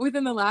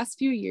within the last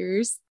few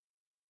years,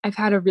 I've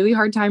had a really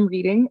hard time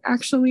reading,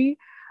 actually.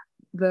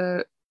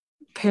 The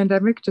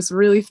pandemic just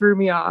really threw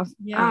me off.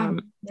 Yeah.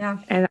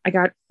 And I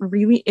got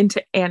really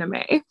into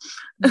anime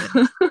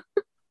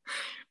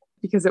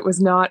because it was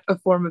not a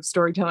form of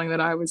storytelling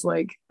that I was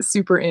like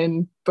super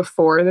in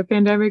before the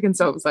pandemic. And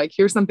so it was like,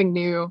 here's something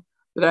new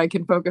that I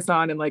can focus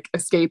on and like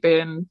escape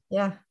in.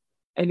 Yeah.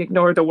 And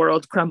ignore the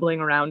world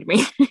crumbling around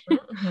me.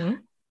 Mm-hmm.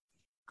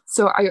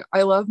 So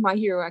I love My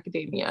Hero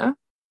Academia.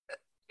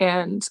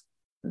 And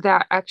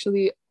that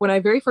actually, when I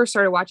very first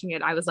started watching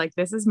it, I was like,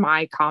 this is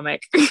my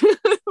comic.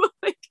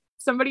 Like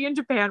somebody in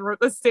Japan wrote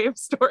the same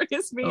story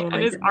as me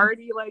and is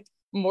already like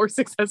more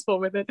successful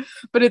with it.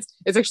 But it's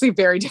actually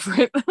very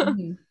different.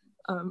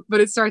 Mm-hmm. But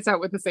it starts out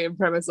with the same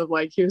premise of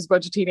like, here's a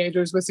bunch of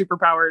teenagers with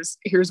superpowers.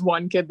 Here's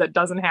one kid that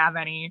doesn't have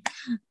any,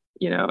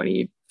 and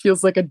he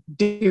feels like a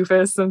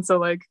doofus. And so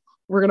like,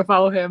 we're going to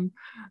follow him.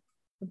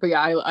 But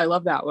yeah, I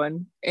love that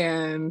one.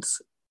 And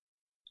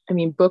I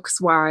mean, books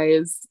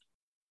wise,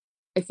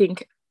 I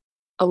think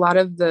a lot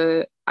of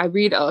I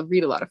read a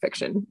lot of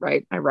fiction,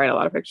 right? I write a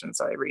lot of fiction,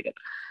 so I read it.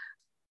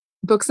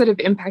 Books that have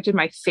impacted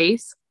my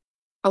faith,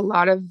 a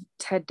lot of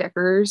Ted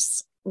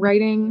Decker's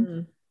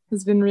writing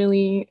has been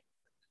really,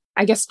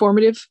 I guess,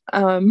 formative.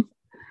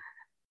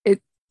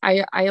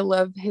 I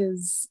love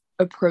his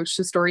approach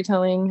to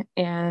storytelling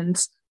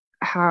and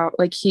how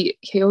like he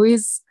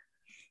always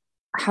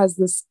has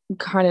this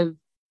kind of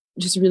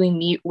just really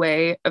neat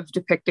way of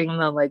depicting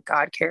the like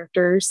God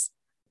characters,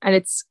 and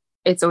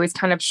it's always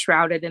kind of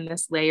shrouded in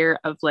this layer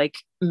of like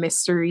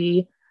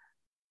mystery,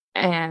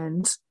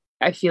 and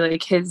I feel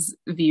like his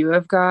view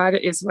of God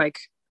is like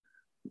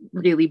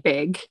really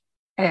big,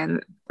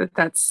 and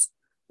that's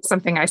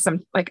something I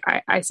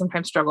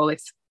sometimes struggle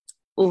with,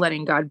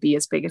 letting God be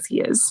as big as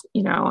he is,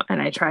 you know,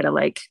 and I try to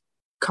like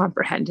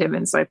comprehend him,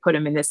 and so I put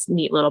him in this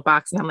neat little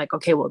box, and I'm like,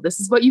 okay, well, this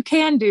is what you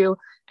can do,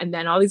 and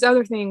then all these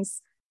other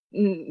things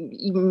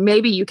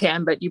maybe you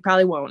can, but you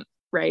probably won't,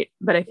 right?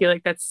 But I feel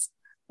like that's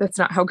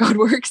not how God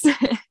works.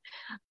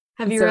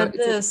 Have you read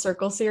the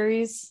Circle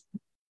series?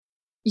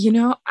 You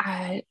know,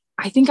 I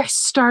think I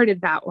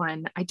started that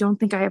one. I don't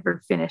think I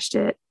ever finished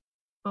it.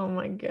 Oh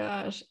my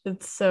gosh,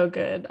 it's so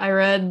good. I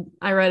read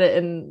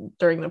it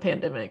during the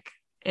pandemic,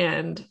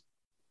 and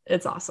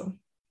it's awesome.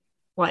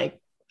 Like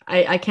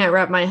I can't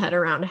wrap my head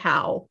around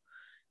how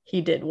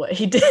he did what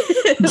he did.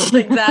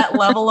 Like that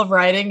level of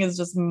writing is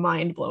just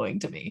mind-blowing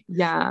to me.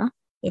 Yeah.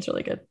 It's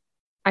really good.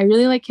 I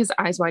really like his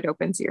Eyes Wide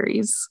Open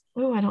series.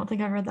 Oh, I don't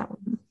think I've read that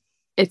one.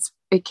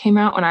 It came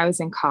out when I was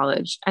in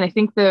college, and I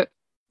think the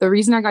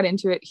reason I got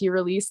into it, he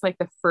released like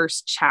the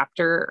first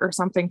chapter or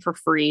something for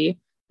free,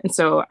 and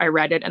so I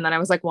read it, and then I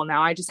was like, well,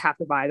 now I just have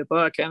to buy the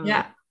book, and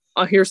yeah,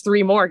 oh, here's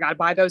 3 more, gotta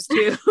buy those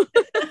too.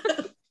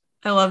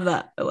 I love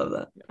that.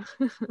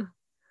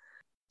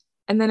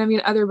 And then, I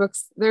mean, other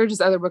books, there are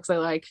just other books I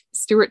like.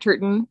 Stuart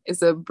Turton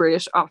is a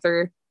British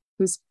author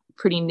who's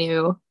pretty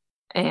new,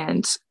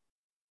 and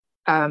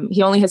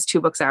he only has 2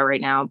 books out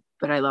right now,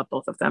 but I love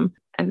both of them,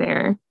 and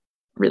they're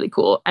really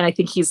cool. And I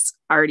think he's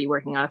already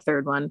working on a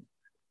 3rd one.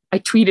 I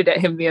tweeted at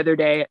him the other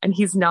day, and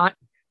he's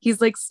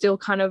like still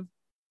kind of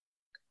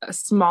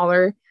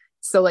smaller,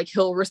 so like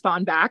he'll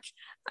respond back.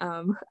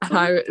 And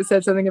I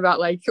said something about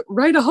like,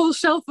 write a whole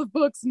shelf of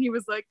books, and he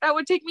was like, that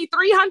would take me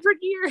 300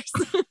 years.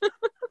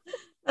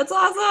 That's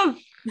awesome.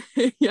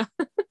 Yeah,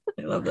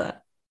 I love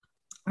that.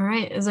 All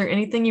right, is there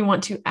anything you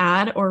want to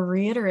add or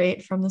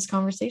reiterate from this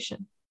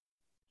conversation?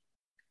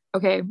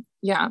 Okay,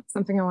 yeah,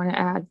 something I want to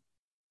add.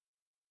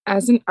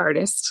 As an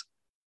artist,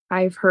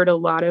 I've heard a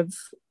lot of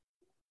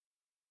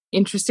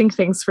interesting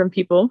things from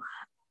people.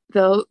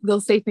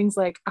 They'll say things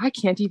like, I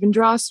can't even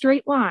draw a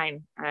straight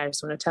line. And I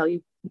just want to tell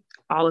you,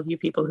 all of you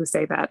people who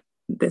say that,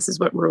 this is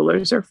what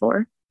rulers are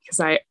for, because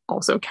I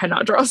also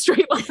cannot draw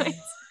straight lines.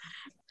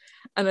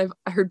 And I've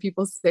heard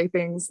people say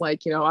things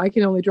like, you know, I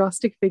can only draw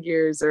stick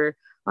figures, or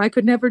I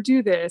could never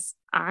do this.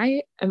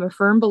 I am a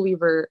firm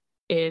believer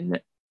in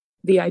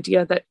the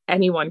idea that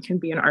anyone can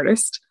be an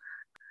artist.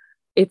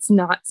 It's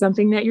not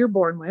something that you're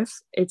born with.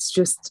 It's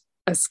just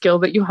a skill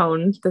that you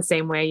hone the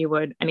same way you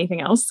would anything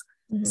else.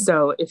 Mm-hmm.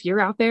 So if you're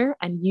out there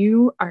and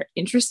you are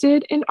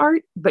interested in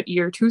art, but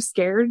you're too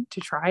scared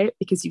to try it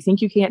because you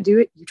think you can't do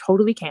it, you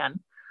totally can.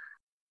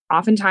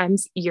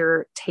 Oftentimes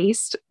your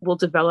taste will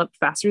develop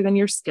faster than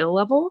your skill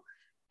level.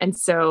 And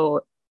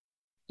so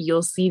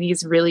you'll see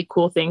these really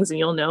cool things, and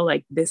you'll know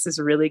like, this is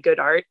really good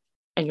art.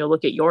 And you'll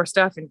look at your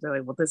stuff and feel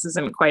like, well, this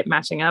isn't quite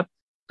matching up,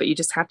 but you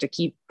just have to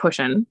keep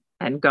pushing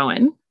and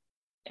going.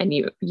 And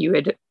you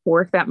would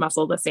work that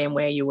muscle the same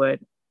way you would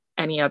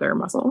any other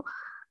muscle.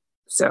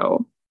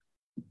 So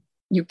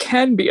you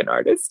can be an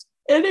artist.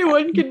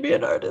 Anyone can be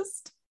an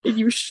artist.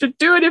 You should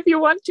do it if you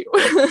want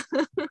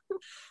to.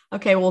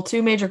 Okay, well,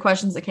 2 major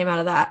questions that came out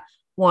of that.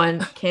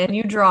 1, can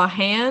you draw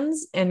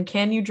hands, and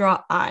can you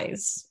draw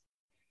eyes?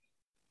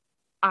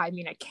 I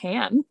mean, I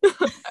can.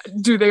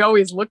 Do they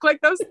always look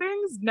like those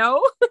things?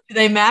 No. Do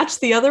they match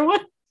the other one?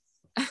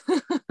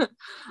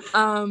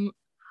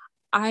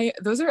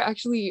 Those are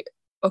actually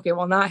okay.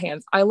 Well, not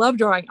hands. I love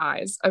drawing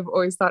eyes. I've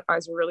always thought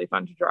eyes were really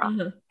fun to draw.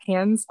 Mm-hmm.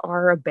 Hands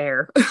are a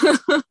bear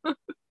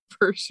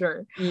for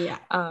sure. Yeah.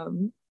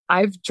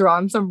 I've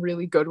drawn some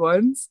really good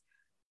ones.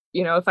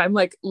 You know, if I'm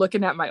like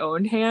looking at my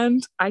own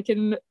hand, I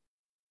can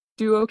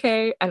do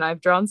okay. And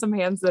I've drawn some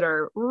hands that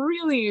are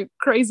really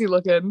crazy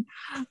looking.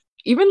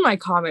 Even my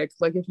comic,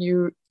 like if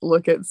you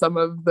look at some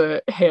of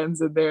the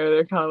hands in there,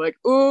 they're kind of like,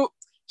 ooh,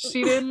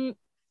 she didn't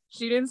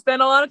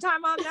spend a lot of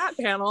time on that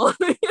panel.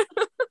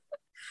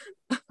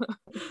 I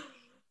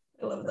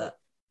love that.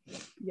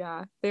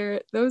 Yeah,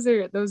 those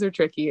are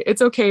tricky.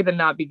 It's okay to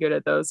not be good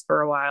at those for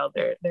a while.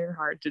 They're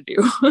hard to do.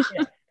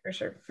 Yeah, for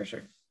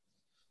sure.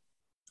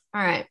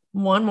 All right,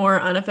 one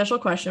more unofficial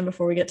question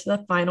before we get to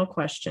the final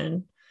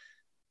question.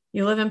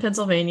 You live in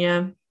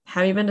Pennsylvania.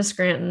 Have you been to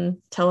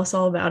Scranton? Tell us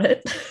all about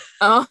it.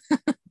 Oh,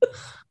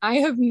 I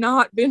have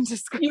not been to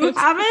Scranton. You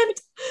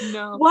haven't?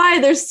 No.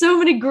 Why? There's so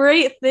many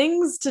great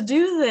things to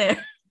do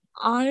there.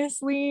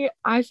 Honestly,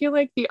 I feel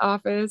like The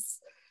Office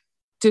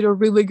did a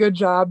really good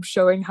job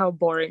showing how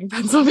boring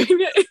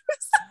Pennsylvania is.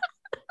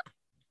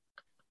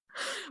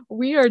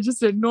 we are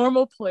just a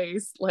normal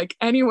place like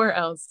anywhere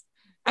else.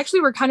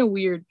 Actually, we're kind of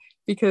weird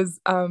because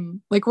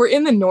like we're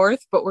in the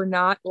north, but we're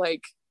not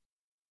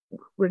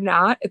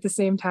at the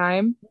same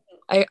time.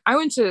 I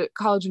went to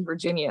college in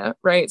Virginia,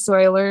 right? So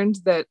I learned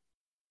that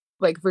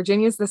like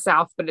Virginia is the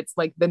South, but it's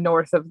like the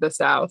north of the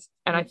South.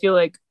 And I feel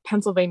like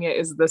Pennsylvania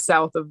is the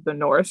south of the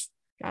north.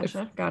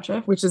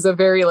 Gotcha. Which is a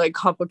very like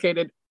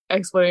complicated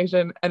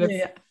explanation. And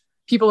if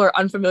people are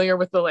unfamiliar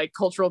with the like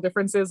cultural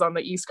differences on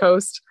the East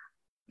Coast,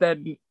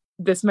 then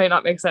this may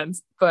not make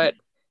sense. But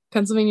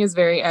Pennsylvania is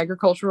very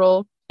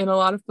agricultural in a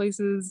lot of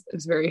places.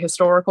 It's very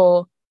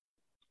historical.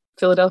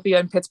 Philadelphia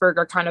and Pittsburgh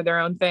are kind of their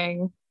own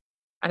thing.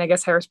 And I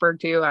guess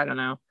Harrisburg too. I don't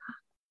know.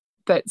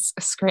 But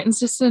Scranton's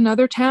just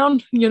another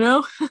town, you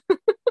know?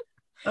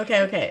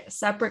 Okay.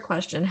 Separate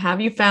question.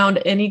 Have you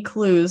found any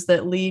clues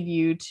that lead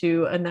you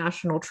to a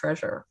national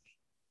treasure?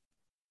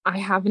 I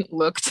haven't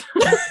looked.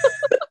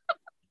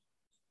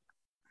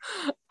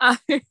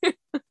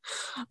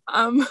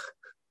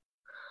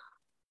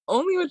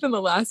 Only within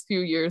the last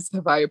few years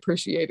have I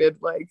appreciated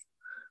like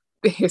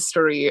the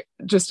history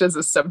just as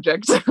a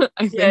subject.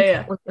 I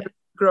think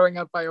growing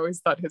up, I always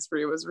thought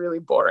history was really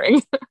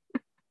boring.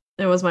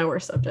 It was my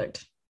worst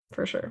subject.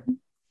 For sure.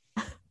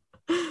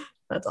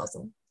 That's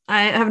awesome.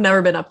 I have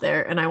never been up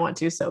there and I want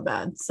to so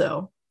bad.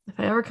 So if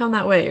I ever come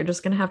that way, you're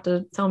just going to have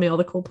to tell me all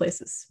the cool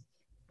places.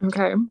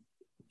 Okay.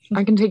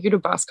 I can take you to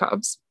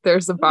Boscov's.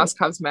 There's a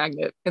Boscov's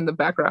magnet in the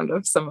background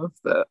of some of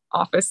the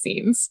office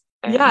scenes.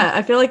 Yeah,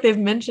 I feel like they've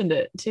mentioned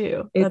it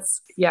too.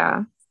 It's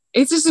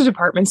just a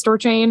department store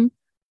chain.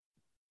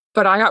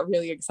 But I got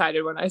really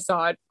excited when I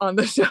saw it on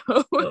the show.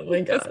 Oh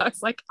my God. I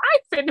was like,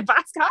 I've been to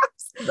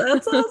Boscov's.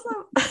 That's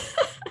awesome.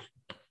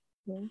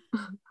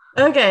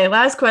 Okay,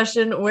 last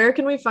question. Where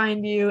can we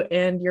find you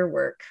and your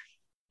work?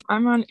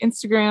 I'm on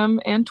Instagram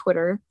and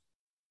Twitter.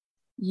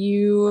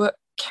 You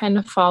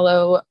can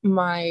follow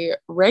my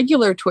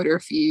regular Twitter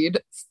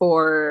feed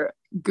for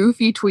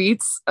goofy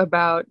tweets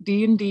about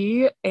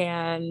D&D,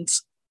 and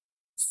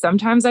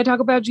sometimes I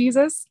talk about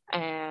Jesus,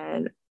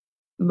 and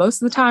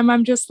most of the time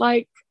I'm just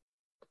like,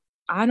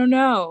 I don't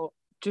know,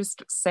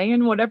 just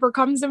saying whatever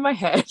comes in my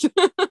head.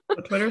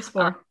 What Twitter's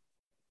for?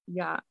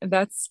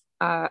 That's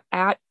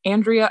at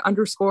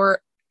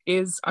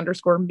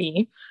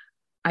Andrea_is_me.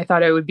 I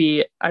thought it would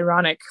be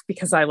ironic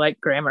because I like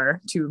grammar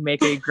to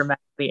make a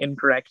grammatically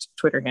incorrect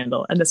Twitter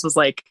handle. And this was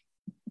like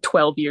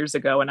 12 years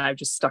ago and I've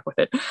just stuck with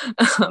it.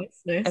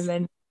 Nice. And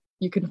then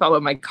you can follow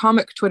my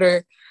comic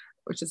Twitter,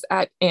 which is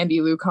at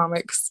Andy Lou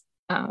Comics.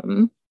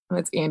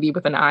 It's Andy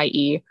with an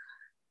IE.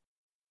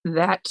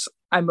 That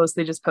I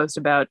mostly just post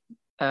about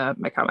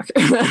my comic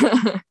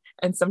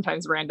and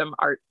sometimes random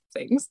art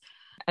things.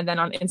 And then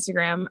on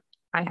Instagram,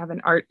 I have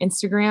an art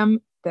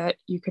Instagram that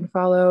you can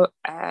follow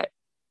at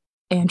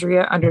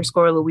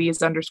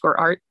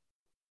Andrea_Louise_art.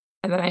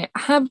 And then I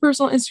have a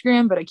personal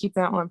Instagram, but I keep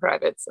that one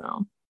private.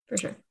 So for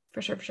sure.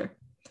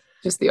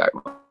 Just the art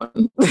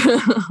one.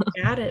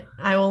 Got it.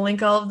 I will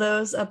link all of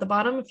those at the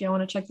bottom if you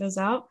want to check those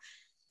out.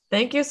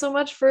 Thank you so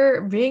much for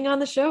being on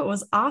the show. It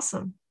was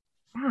awesome.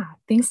 Yeah,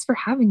 thanks for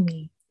having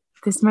me.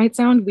 This might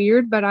sound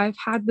weird, but I've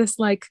had this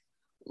like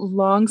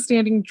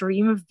long-standing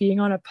dream of being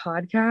on a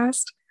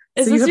podcast.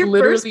 Is this your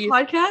first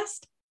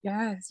podcast?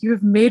 Yes, you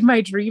have made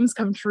my dreams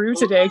come true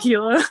today,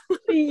 Keela.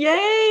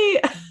 Yay!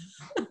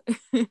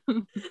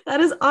 That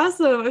is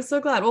awesome. I'm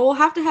so glad. Well, we'll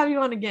have to have you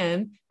on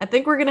again. I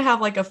think we're gonna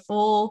have like a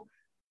full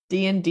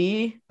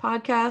D&D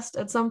podcast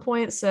at some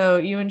point. So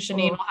you and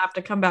Shanine will have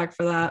to come back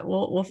for that.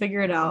 We'll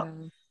figure it out.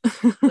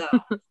 So,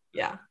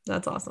 yeah,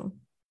 that's awesome.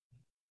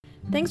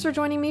 Thanks for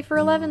joining me for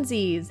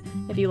 11Z's.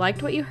 If you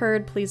liked what you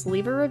heard, please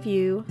leave a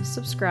review,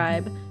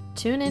 subscribe,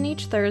 tune in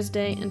each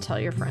Thursday, and tell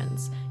your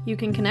friends. You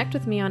can connect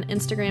with me on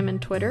Instagram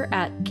and Twitter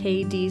at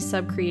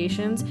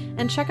KDSubCreations,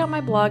 and check out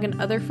my blog and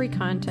other free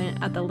content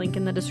at the link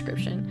in the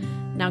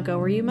description. Now go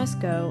where you must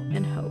go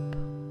and hope.